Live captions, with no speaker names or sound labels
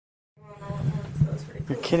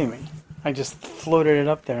You're kidding me. I just floated it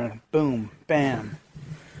up there and boom, bam.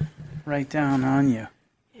 Right down on you.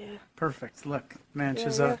 Yeah. Perfect. Look,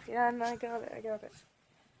 matches yeah, up. Yeah, no, I got it.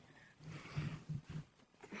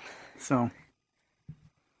 So,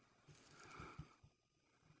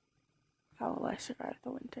 How will I survive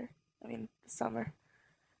the winter? I mean, the summer.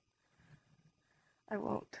 I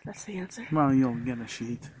won't. That's the answer. well, you'll get a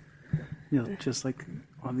sheet. You'll, just like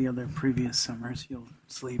on the other previous summers, you'll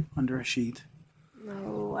sleep under a sheet.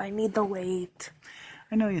 No, I need the weight.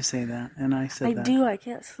 I know you say that, and I said that. I do. I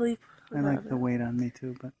can't sleep I like without the it. weight on me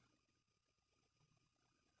too, but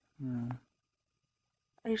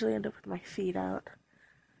I usually end up with my feet out.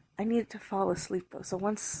 I need to fall asleep though. So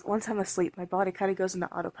once I'm asleep, my body kind of goes into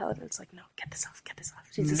autopilot, and it's like, no, get this off.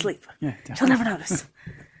 She's asleep. yeah, She'll never notice.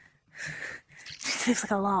 She sleeps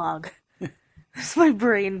like a log. It's my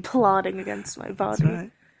brain plotting against my body. That's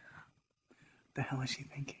right. The hell is she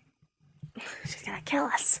thinking? She's gonna kill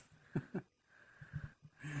us.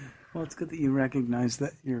 Well, it's good that you recognize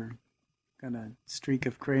that you're got a streak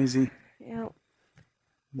of crazy. Yeah.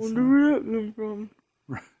 Wonder where that came from.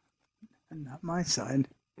 Not my side.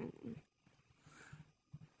 I'll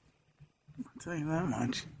tell you that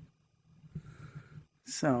much.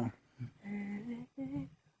 So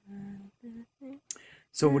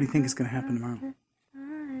what do you think is going to happen tomorrow?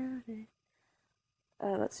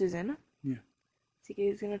 That's Susanna. Yeah. CK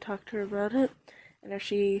is gonna talk to her about it, and if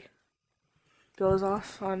she goes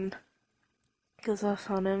off on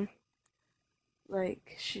him,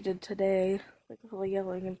 like she did today, like all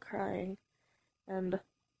yelling and crying, and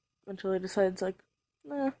eventually decides like,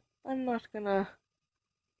 nah, I'm not gonna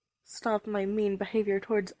stop my mean behavior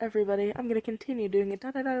towards everybody. I'm gonna continue doing it.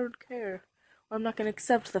 I don't care. Or I'm not gonna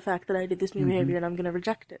accept the fact that I did this mean behavior and I'm gonna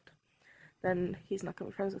reject it. Then he's not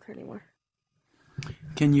gonna be friends with her anymore.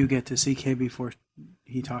 Can you get to CK before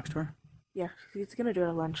he talks to her? Yeah, he's gonna do it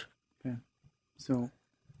at lunch. Okay. So,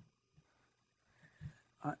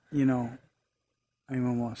 I'm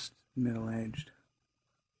almost middle-aged.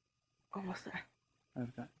 Almost there.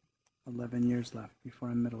 I've got 11 years left before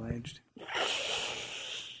I'm middle-aged.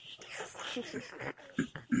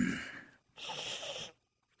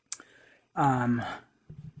 And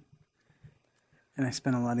I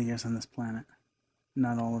spent a lot of years on this planet.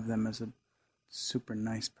 Not all of them as a super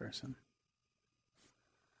nice person.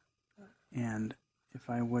 And if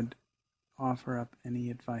I would offer up any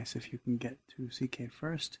advice, if you can get to CK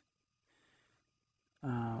first,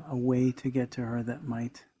 a way to get to her that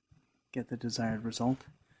might get the desired result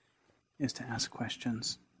is to ask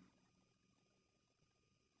questions.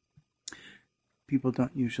 People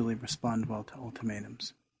don't usually respond well to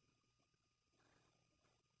ultimatums.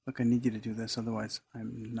 Look, I need you to do this, otherwise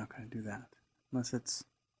I'm not going to do that. Unless it's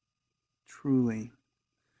truly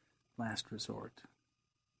last resort.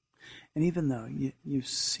 And even though you've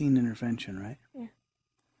seen intervention, right? Yeah.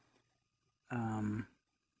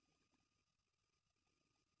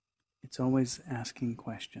 It's always asking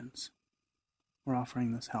questions. We're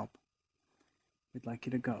offering this help. We'd like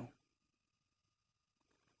you to go.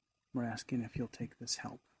 We're asking if you'll take this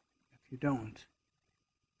help. If you don't,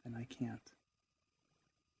 then I can't.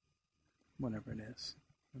 Whatever it is,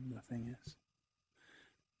 whatever the thing is.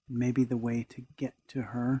 Maybe the way to get to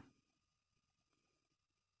her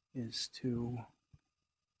is to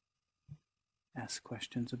ask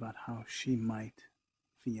questions about how she might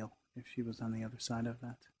feel if she was on the other side of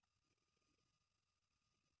that.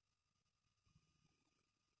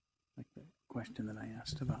 Like the question that I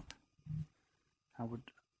asked about.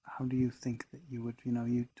 How do you think that you would,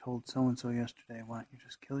 you told so-and-so yesterday, why don't you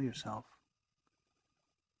just kill yourself?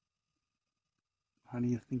 How do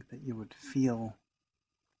you think that you would feel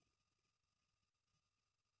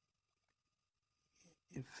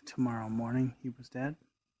if tomorrow morning he was dead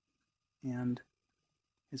and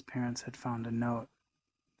his parents had found a note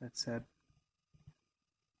that said,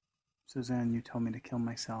 Suzanne, you told me to kill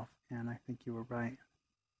myself, and I think you were right.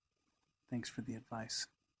 Thanks for the advice.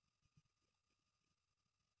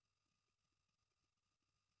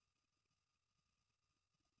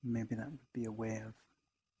 Maybe that would be a way of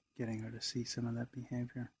getting her to see some of that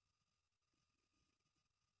behavior.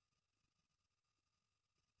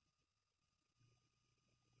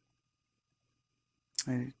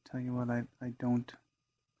 I tell you what, I don't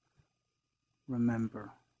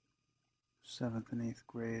remember 7th and 8th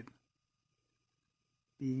grade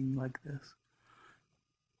being like this.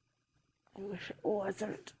 I wish it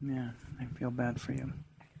wasn't. Yeah, I feel bad for you.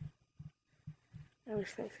 I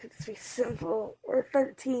wish things could just be simple. We're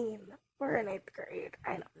 13. We're in 8th grade.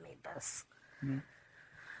 I don't need this. Yeah.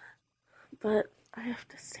 But I have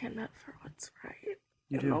to stand up for what's right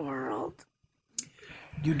in the world.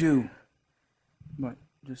 You do. But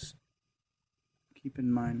just keep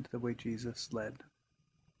in mind the way Jesus led.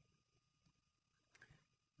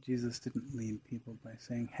 Jesus didn't lead people by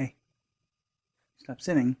saying, hey, stop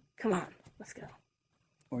sinning, Come on, let's go.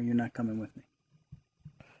 or you're not coming with me.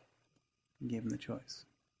 He gave him the choice.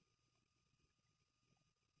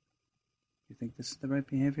 You think this is the right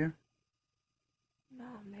behavior? No,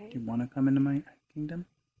 mate. Do you want to come into my kingdom?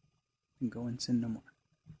 Then go and sin no more.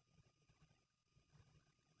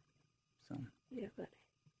 So. Yeah, buddy.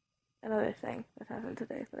 Another thing that happened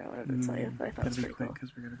today that I wanted to tell you that I thought was pretty cool.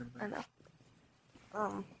 Because we're gonna go to bed. I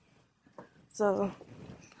know. So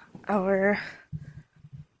our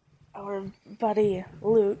buddy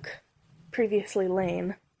Luke, previously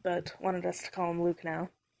Lane, but wanted us to call him Luke now.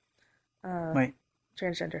 Wait.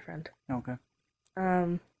 Transgender friend. Okay.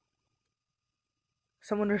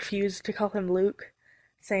 Someone refused to call him Luke,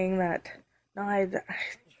 saying that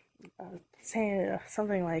saying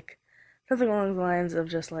something along the lines of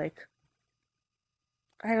just like,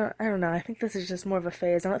 I don't know. I think this is just more of a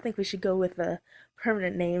phase. I don't think we should go with the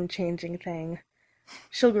permanent name changing thing.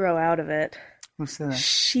 She'll grow out of it. Who said that?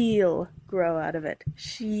 She'll grow out of it.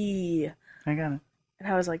 She. I got it. And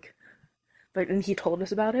I was like, and he told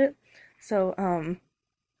us about it. So,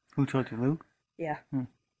 Who told you, Luke? yeah. And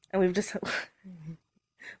we've decided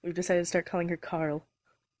to start calling her Carl,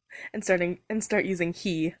 and start using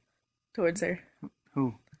he towards her.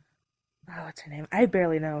 Who? Oh, what's her name? I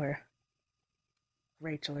barely know her.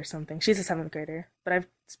 Rachel or something. She's a 7th grader, but I've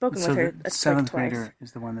spoken with her. The seventh twice. grader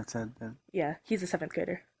is the one that said that. Yeah, he's a 7th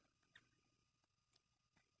grader.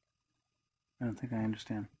 I don't think I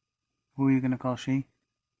understand. Who are you gonna call she?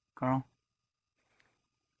 Carl?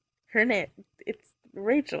 Her name, it's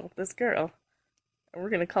Rachel, this girl. And we're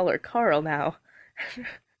gonna call her Carl now.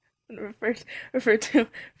 refer to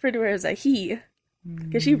her as a he.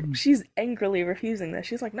 Because she's angrily refusing this.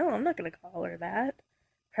 She's like, no, I'm not gonna call her that.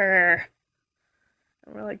 Her.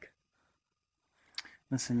 And we're like,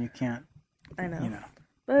 listen, you can't. I know. You know.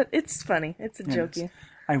 But it's funny. It's a jokey.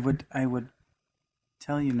 I would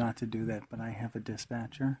tell you not to do that, but I have a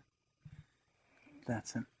dispatcher.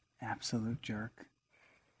 That's an absolute jerk.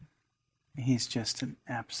 He's just an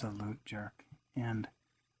absolute jerk. And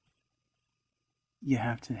you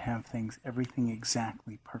have to have everything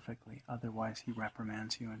exactly perfectly. Otherwise, he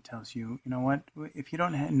reprimands you and tells you, you know what, if you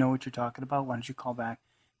don't know what you're talking about, why don't you call back?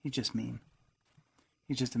 He's just mean.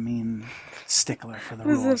 He's just a mean stickler for the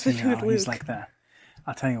rules. You know? He's like that.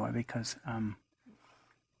 I'll tell you why, because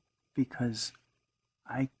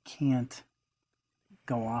I can't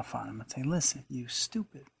go off on him and say, listen, you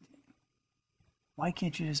stupid. Why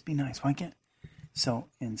can't you just be nice? Why can't... So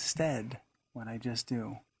instead, what I just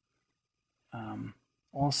do,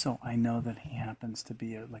 also I know that he happens to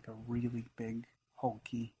be a really big,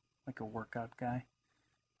 hulky, like a workout guy.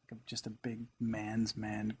 Just a big man's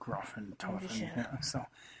man, gruff and tough. And, you know,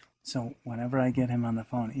 so whenever I get him on the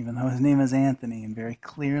phone, even though his name is Anthony, and very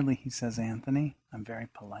clearly he says Anthony, I'm very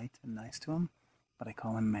polite and nice to him, but I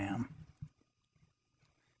call him ma'am.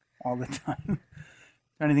 All the time.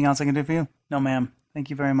 Is there anything else I can do for you? No, ma'am. Thank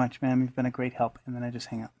you very much, ma'am. You've been a great help. And then I just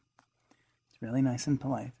hang up. It's really nice and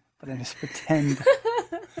polite, but I just pretend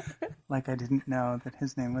like I didn't know that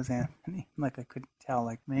his name was Anthony. Like I couldn't tell.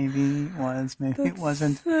 Like maybe it was, maybe it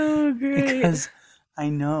wasn't. So great. Because I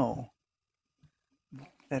know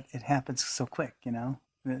that it happens so quick, you know?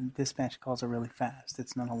 The dispatch calls are really fast.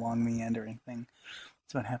 It's not a long meandering thing.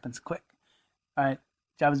 So it happens quick. All right.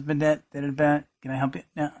 Job has been done. Can I help you?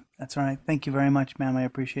 No, that's all right. Thank you very much, ma'am. I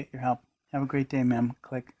appreciate your help. Have a great day, ma'am.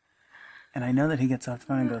 Click. And I know that he gets off the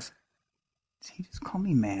phone and goes, did he just call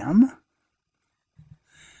me ma'am?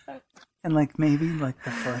 And maybe the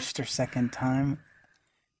first or second time,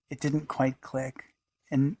 it didn't quite click.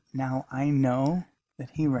 And now I know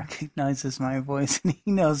that he recognizes my voice and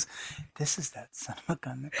he knows this is that son of a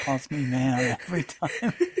gun that calls me ma'am every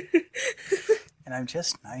time. And I'm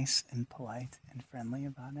just nice and polite and friendly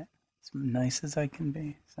about it. As nice as I can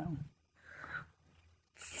be, so.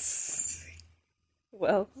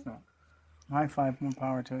 Well. So, high five, more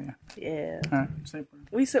power to you. Yeah. All right, safe word.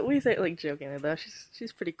 We say like jokingly though.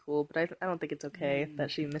 She's pretty cool, but I don't think it's okay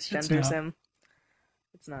that she misgenders him.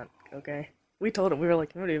 It's not okay. We told him, we were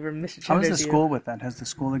like, nobody ever misgenders you. How is the school with that? Has the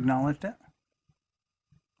school acknowledged it?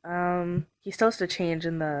 He still has to change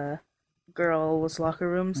in the girls' locker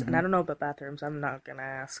rooms, and I don't know about bathrooms. I'm not gonna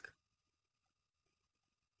ask.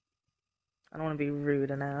 I don't want to be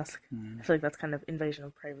rude and ask. I feel like that's kind of invasion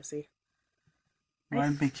of privacy. Well,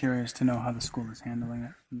 I'd be curious to know how the school is handling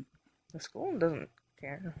it. The school doesn't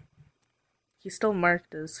care. He's still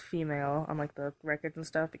marked as female on the records and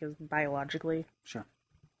stuff because biologically. Sure.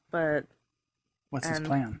 But what's his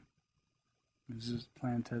plan? Is his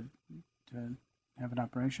plan to have an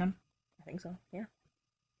operation? I think so. Yeah,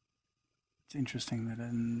 It's interesting that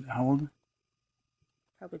in how old?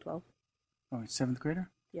 probably 12. Oh, he's seventh grader.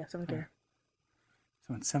 Yeah, 7th grader.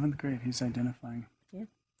 So in seventh grade, he's identifying. Yeah.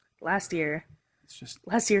 Last year It's just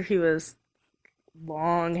he was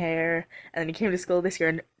long hair, and then he came to school this year,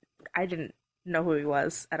 and I didn't know who he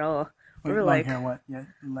was at all. We were long like, hair. What? Yeah,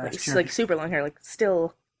 last year. like super long hair, like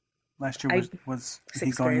still. Last year was he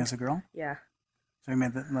sixth going grade. as a girl? Yeah. So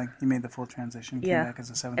he made the full transition. Came back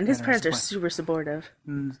as a seventh and grader. his parents are super supportive.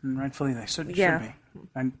 And rightfully they should Yeah. be.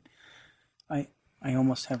 And I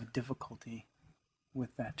almost have a difficulty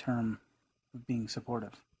with that term of being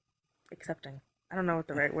supportive. Accepting. I don't know what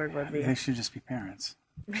the right word would be. They should just be parents.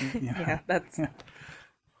 You know? Yeah, that's. Yeah.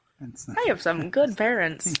 I have some good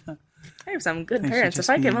parents. Yeah. I have some good They should parents. just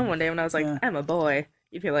If I be- came home one day and I was like, yeah. I'm a boy,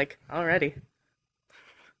 you'd be like, already.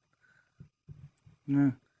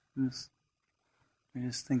 No, I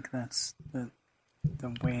just think that's the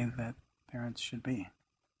way that parents should be.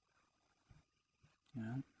 You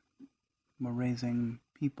know, we're raising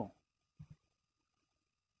people.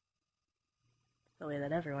 The way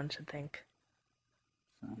that everyone should think.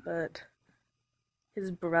 So. But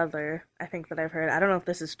his brother, I think that I've heard, I don't know if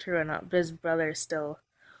this is true or not, but his brother is still,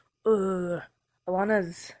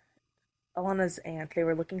 Alana's aunt, they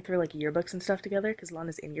were looking through like yearbooks and stuff together, because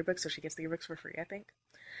Alana's in yearbooks, so she gets the yearbooks for free, I think.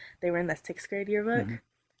 They were in the 6th grade yearbook,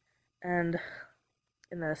 and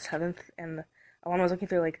in the 7th, and Alana was looking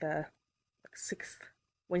through like the 6th,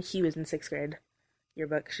 when he was in 6th grade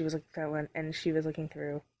yearbook, she was looking through that one, and she was looking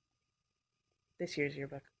through this year's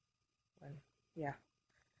yearbook.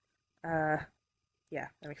 Yeah,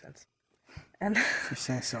 that makes sense. And If you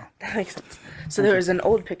say so. that makes sense. So there was an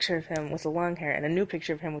old picture of him with the long hair and a new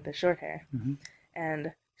picture of him with the short hair. Mm-hmm.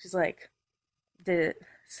 And she's like,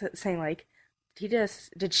 saying like,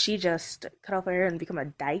 did she just cut off her hair and become a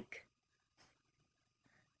dyke?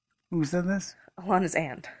 Who said this? Alana's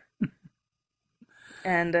aunt.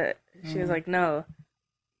 And she was like, no,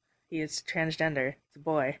 he is transgender. It's a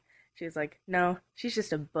boy. She was like, no, she's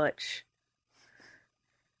just a butch.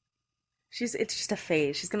 It's just a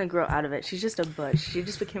phase. She's gonna grow out of it. She's just a butch. She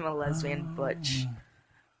just became a lesbian butch.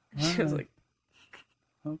 She was like,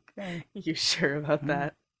 okay. you sure about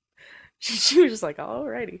that? She was just like,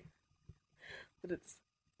 alrighty. But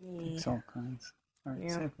It's all kinds. All right,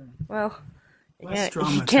 Yeah. safer. well, Less you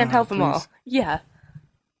drama, can't help Sarah, them all. please. Yeah.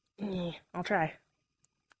 I'll try.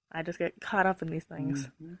 I just get caught up in these things.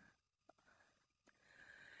 Mm-hmm.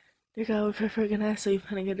 Dear God, we pray for a good night, sleep,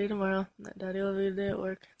 and a good day tomorrow. That Daddy will have a good day at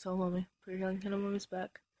work. So, Mommy, put your young kid on Mommy's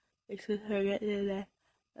back. Thanks for a good day today.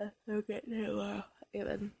 Have a great day tomorrow.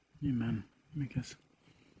 Amen. Amen. Because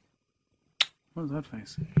what was that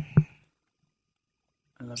face?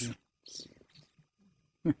 I love you.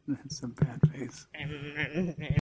 That's a bad face.